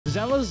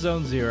Zenless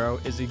Zone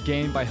Zero is a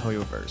game by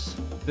Hoyoverse.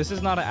 This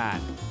is not an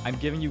ad. I'm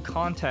giving you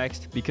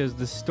context because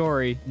the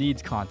story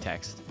needs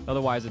context.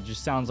 Otherwise, it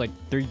just sounds like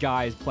 3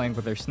 guys playing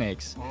with their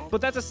snakes. But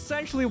that's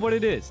essentially what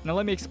it is. Now,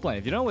 let me explain.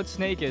 If you don't know what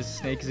Snake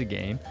is a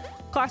game.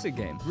 Classic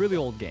game. Really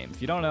old game. If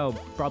you don't know,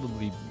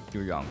 probably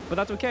you're young. But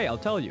that's okay. I'll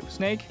tell you.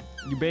 Snake,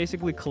 you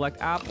basically collect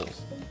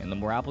apples. And the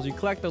more apples you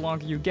collect, the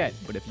longer you get.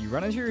 But if you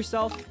run into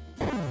yourself,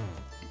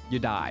 you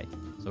die.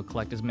 So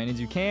collect as many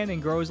as you can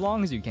and grow as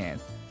long as you can.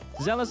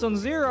 Zenless Zone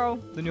Zero,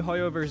 the new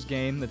Hoyoverse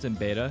game that's in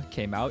beta,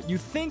 came out. You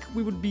think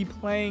we would be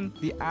playing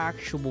the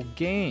actual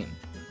game.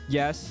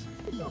 Yes,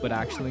 but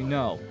actually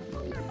no.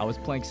 I was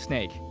playing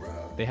Snake.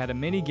 They had a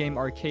mini-game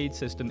arcade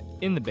system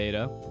in the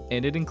beta,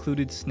 and it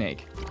included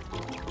Snake.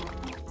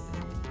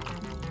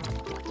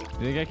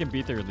 You think I can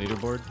beat their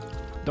leaderboard?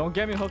 Don't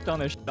get me hooked on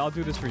this. I'll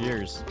do this for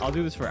years. I'll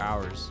do this for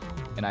hours.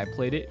 And I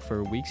played it for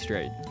a week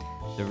straight.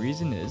 The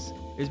reason is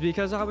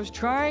because I was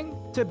trying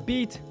to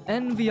beat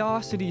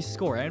Enviosity's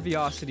score.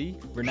 Enviosity,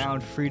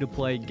 renowned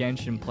free-to-play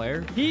Genshin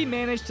player, he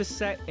managed to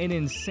set an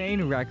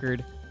insane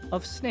record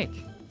of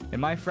Snake.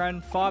 And my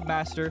friend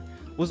Fobmaster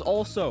was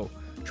also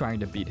trying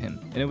to beat him.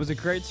 And it was a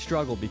great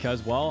struggle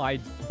because, well, I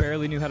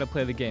barely knew how to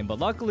play the game. But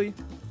luckily,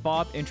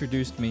 Fob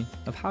introduced me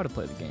of how to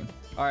play the game.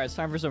 All right, it's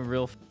time for some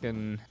real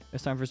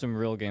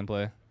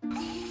gameplay.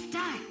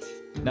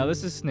 Now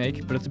this is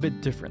Snake, but it's a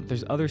bit different.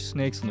 There's other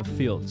snakes in the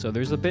field, so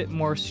there's a bit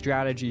more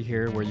strategy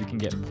here where you can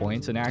get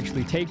points and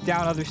actually take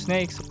down other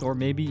snakes, or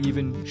maybe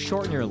even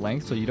shorten your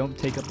length so you don't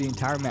take up the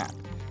entire map.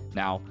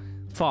 Now,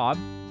 Fob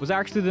was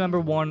actually the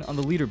 #1 on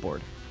the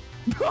leaderboard.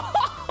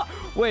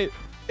 Wait,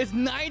 it's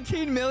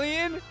 19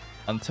 million?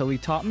 Until he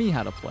taught me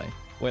how to play.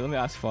 Wait, let me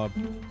ask Fob.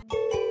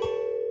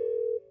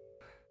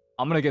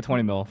 I'm gonna get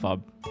 20 mil,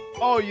 Fob.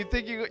 Oh, you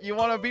think you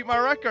want to beat my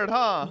record,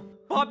 huh?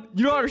 Fob,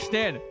 you don't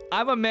understand.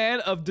 I'm a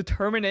man of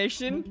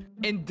determination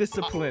and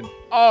discipline.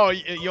 Oh,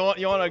 you want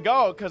to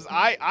go? Because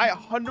I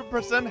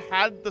 100%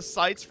 had the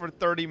sights for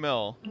 30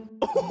 mil.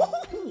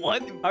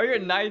 What? How are you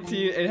at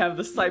 19 and have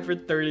the sight for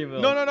 30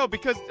 mil? No,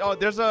 because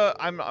there's a,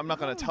 I'm not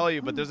going to tell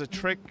you, but there's a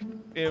trick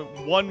in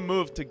one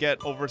move to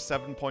get over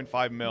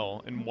 7.5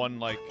 mil in one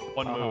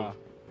move.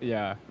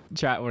 Yeah.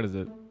 Chat, what is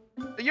it?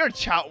 Your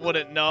chat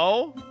wouldn't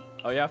know.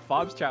 Oh yeah,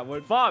 Fob's chat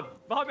would. Fob.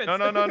 No.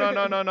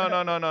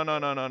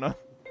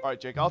 All right,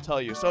 Jake, I'll tell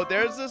you. So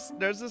there's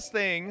this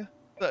thing.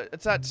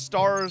 It's that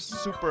Stars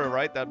Super,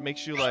 right? That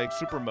makes you like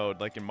super mode,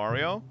 like in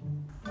Mario.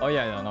 Oh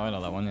yeah, no, I know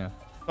that one, yeah.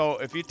 So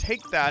if you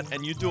take that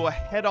and you do a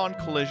head-on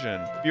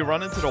collision, if you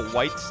run into the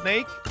white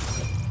snake,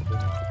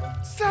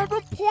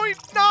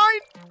 7.9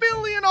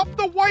 billion off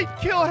the white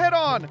kill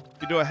head-on.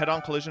 If you do a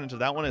head-on collision into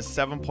that one, is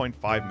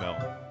 7.5 mil.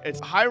 It's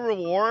high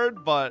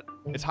reward, but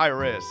it's high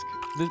risk.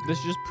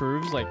 This just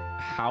proves like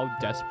how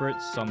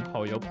desperate some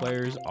Hoyo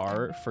players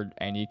are for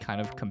any kind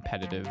of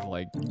competitive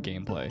like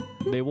gameplay.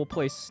 They will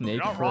play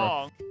Snake for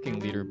a fucking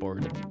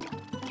leaderboard.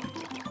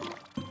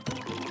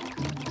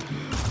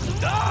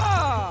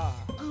 Ah!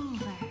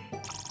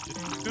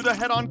 Do the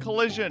head-on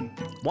collision.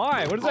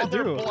 Why? What does that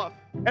do?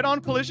 Head-on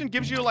collision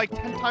gives you like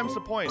 10 times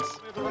the points.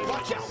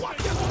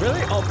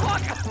 Really? Oh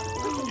fuck!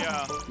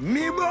 Yeah.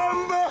 Me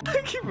bomba!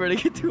 I keep running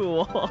into a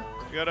wall.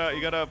 You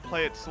gotta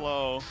play it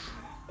slow.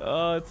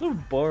 Oh, it's so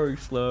boring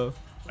slow.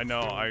 I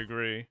know, I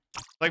agree.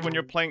 Like when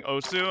you're playing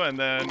Osu and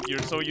then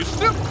you're so used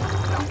to.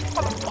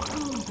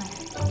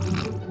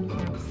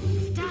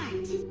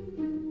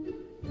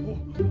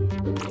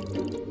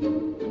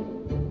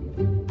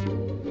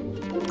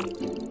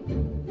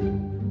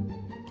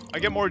 I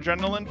get more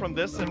adrenaline from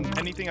this than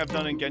anything I've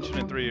done in Genshin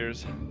in 3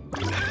 years.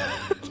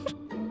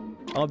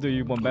 I'll do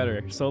you one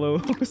better. Solo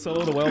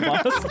the whale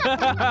boss.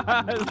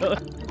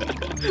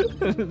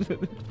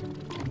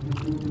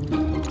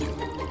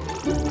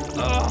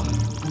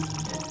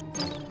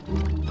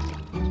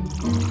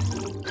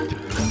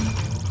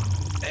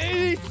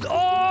 Ace!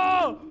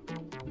 Oh!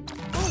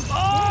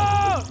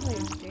 Oh!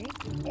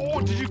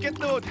 Oh, did you get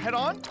the head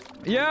on?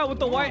 Yeah, with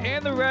the white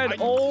and the red.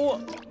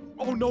 Oh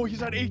no,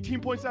 he's at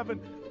 18.7.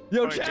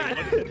 Yo, right, chat.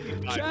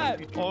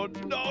 Chat. Oh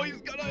no, he's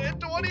gonna hit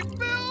 20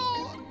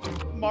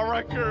 mil. My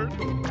record.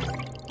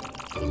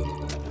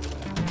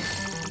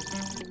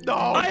 No,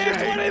 I hit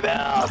 20 mil.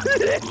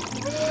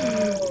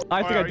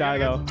 I think I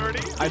died though.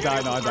 I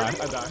died.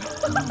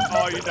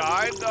 Oh, you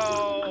died?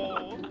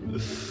 No.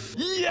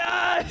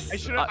 Yes!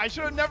 I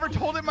should have never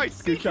told him my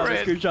secret.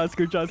 Screenshot.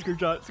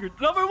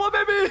 #1,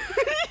 baby!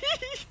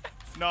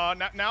 No,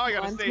 now I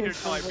gotta stay here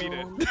till I beat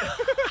it.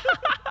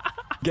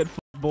 Get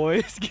f***ed,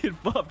 boys. Get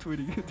f***ed,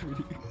 Tweety.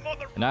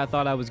 And I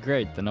thought I was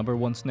great, the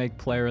 #1 snake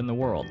player in the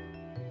world.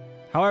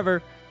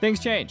 However, things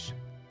changed.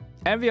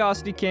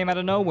 Enviosity came out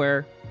of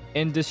nowhere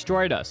and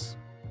destroyed us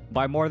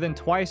by more than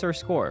twice our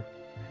score.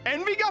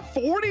 Envy got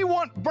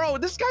 41. Bro,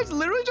 this guy's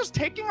literally just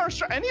taking our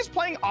and he's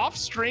playing off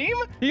stream.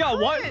 He got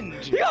what?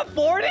 He got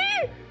 40?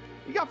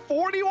 He got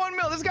 41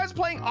 mil. This guy's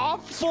playing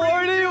off stream.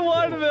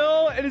 41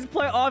 mil and he's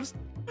playing off.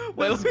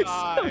 Wait, let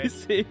me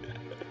see.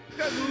 This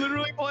guy's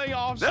literally playing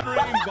off stream,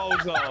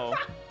 bozo.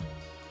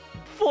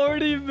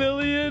 40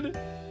 million.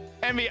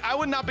 Envy, I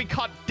would not be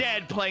caught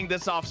dead playing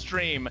this off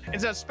stream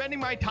instead of spending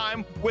my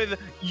time with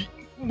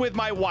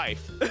my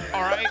wife.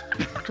 All right?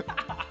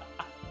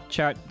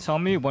 Chat, tell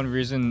me one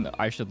reason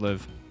I should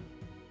live.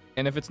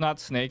 And if it's not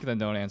Snake, then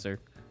don't answer.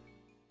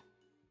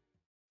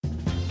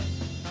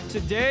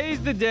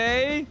 Today's the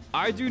day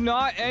I do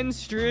not end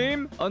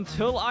stream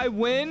until I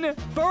win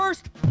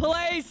first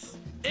place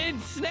in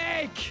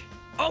Snake.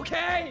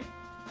 Okay?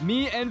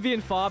 Me, Envy,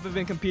 and Fob have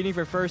been competing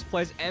for first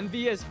place.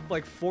 Envy is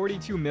like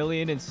 42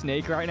 million in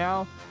Snake right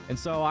now. And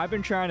so I've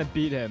been trying to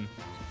beat him.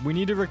 We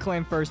need to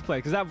reclaim first place.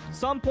 Because at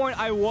some point,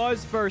 I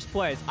was first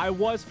place. I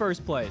was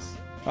first place.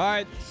 All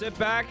right, sit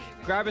back,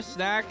 grab a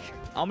snack.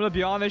 I'm going to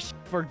be on this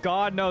for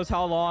God knows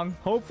how long.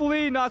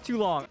 Hopefully, not too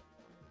long.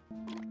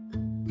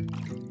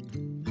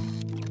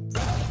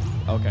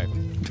 Okay.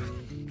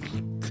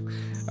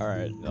 All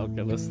right.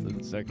 Okay, listen.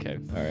 It's okay.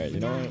 All right.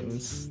 You know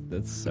what?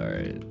 That's all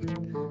right.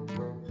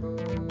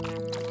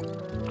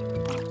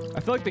 I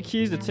feel like the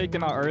key is to take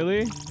them out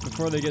early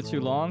before they get too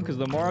long, because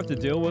the more I have to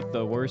deal with,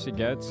 the worse it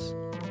gets.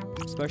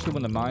 Especially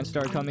when the mines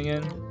start coming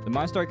in. The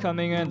mines start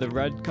coming in, the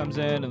red comes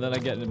in, and then I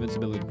get an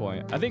invincibility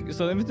point. I think,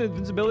 so the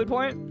invincibility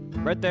point,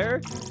 right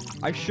there,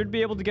 I should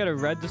be able to get a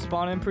red to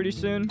spawn in pretty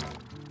soon.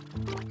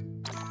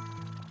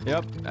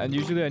 Yep, and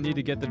usually I need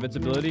to get the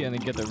invincibility and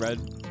then get the red.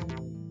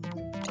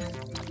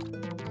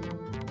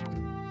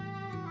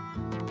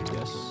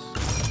 Yes.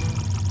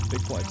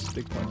 Big points,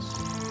 big points.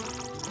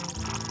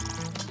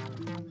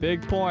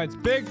 Big points,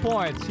 big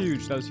points.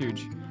 Huge, that was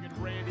huge.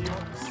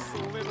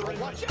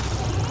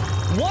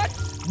 What?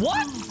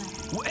 What?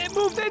 It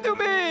moved into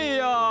me!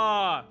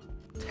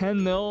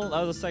 10 mil,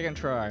 that was a second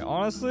try.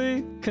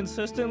 Honestly,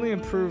 consistently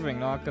improving,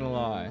 not gonna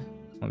lie.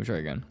 Let me try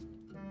again.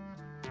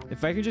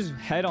 If I could just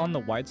head on the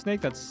white snake,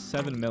 that's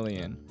 7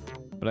 million.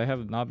 But I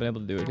have not been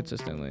able to do it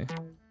consistently.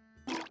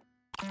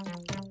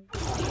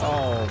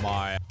 Oh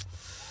my.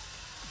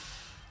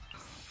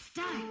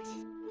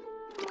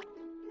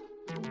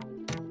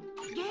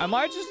 Am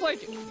I just like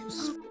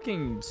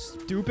fucking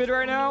stupid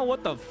right now?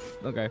 What the f—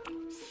 okay.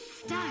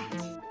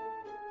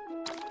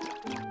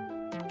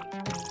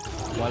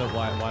 Why do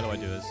I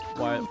do this?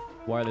 Why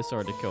are they so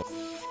hard to kill?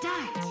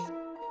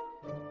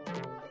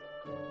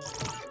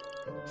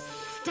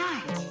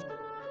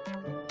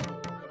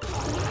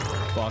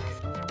 Fuck.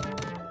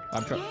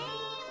 I'm trying.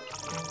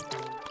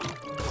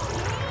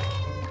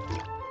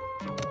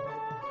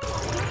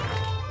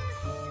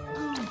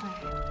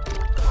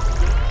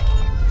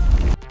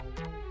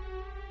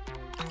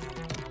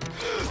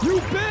 You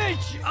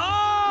bitch!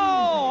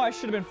 Oh! I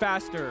should have been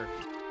faster.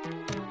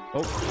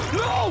 Oh.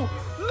 No!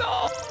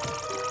 No!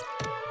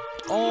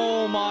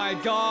 Oh my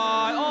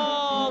god!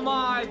 Oh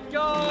my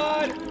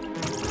god!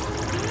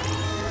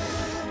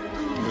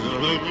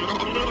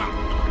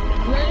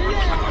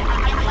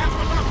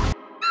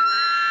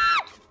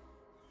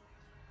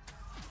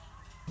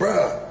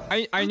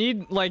 Bruh. I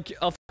need like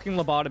a fucking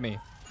lobotomy.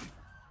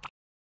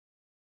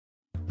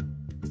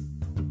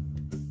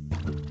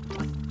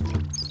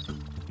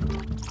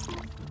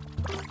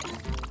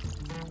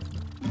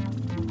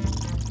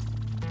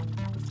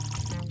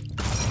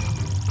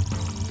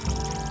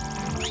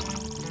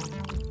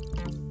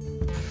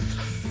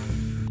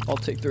 I'll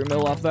take 3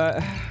 mil off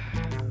that.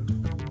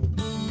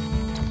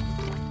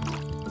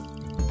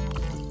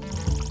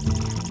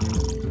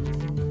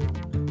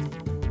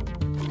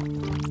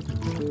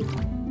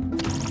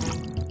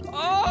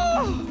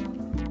 Oh!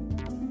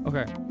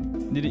 Okay.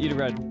 Need to eat a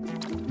red.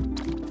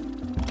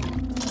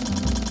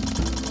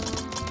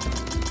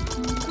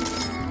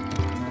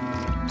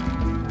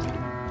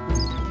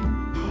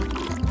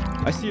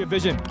 I see a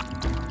vision.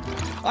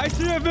 I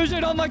see a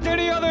vision unlike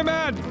any other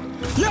man.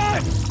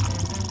 Yes!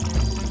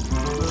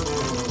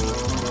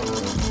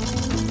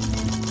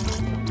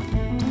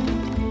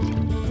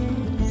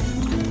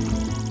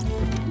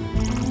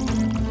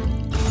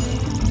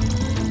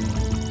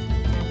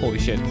 Holy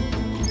shit.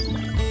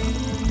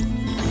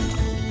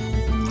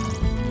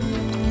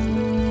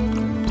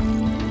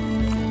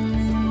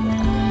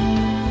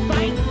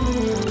 Fight!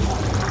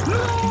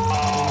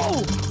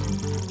 No!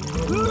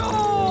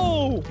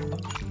 No!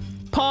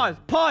 Pause.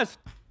 Pause.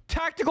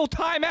 Tactical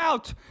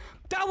timeout.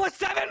 That was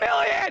 7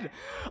 million!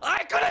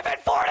 I could have been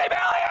 40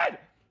 million!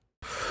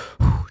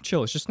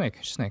 Chill, it's just Snake.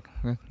 It's just Snake.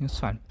 It's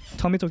fine.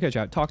 Tell me it's okay,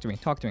 chat. Talk to me.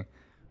 Talk to me.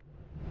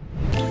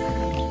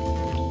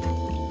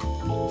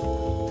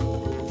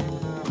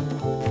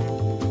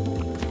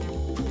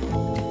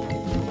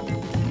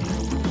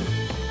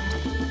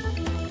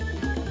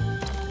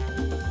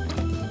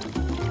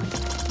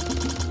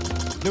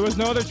 There was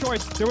no other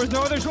choice. There was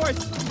no other choice.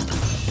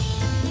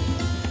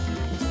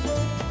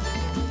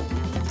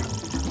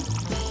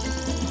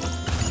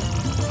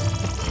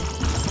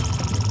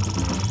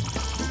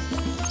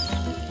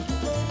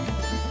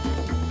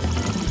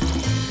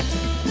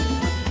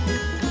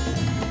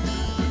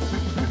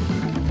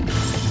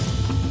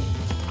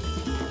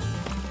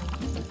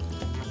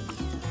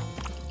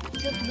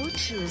 The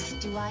Bluetooth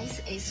device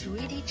is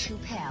ready to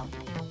pair.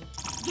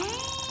 Game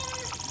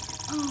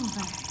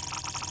over.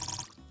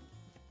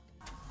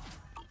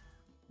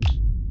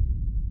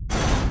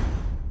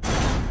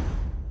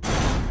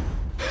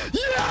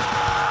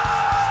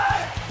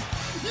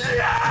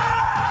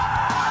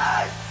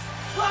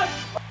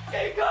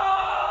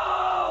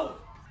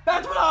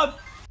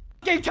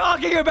 fucking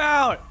talking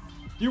about?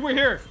 You were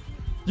here.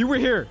 You were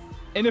here.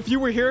 And if you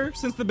were here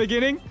since the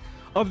beginning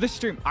of this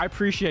stream, I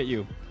appreciate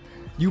you.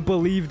 You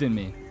believed in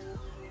me.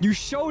 You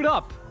showed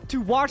up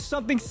to watch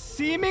something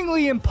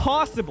seemingly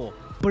impossible.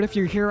 But if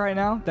you're here right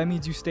now, that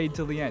means you stayed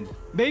till the end.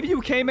 Maybe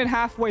you came in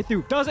halfway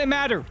through. Doesn't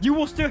matter. You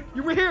will still...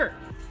 You were here.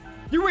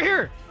 You were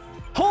here.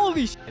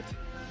 Holy shit.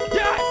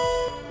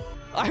 Yes!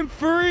 I'm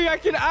free. I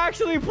can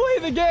actually play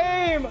the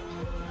game.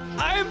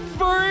 I'm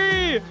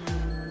free.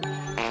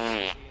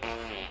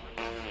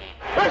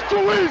 That's too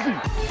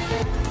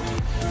easy.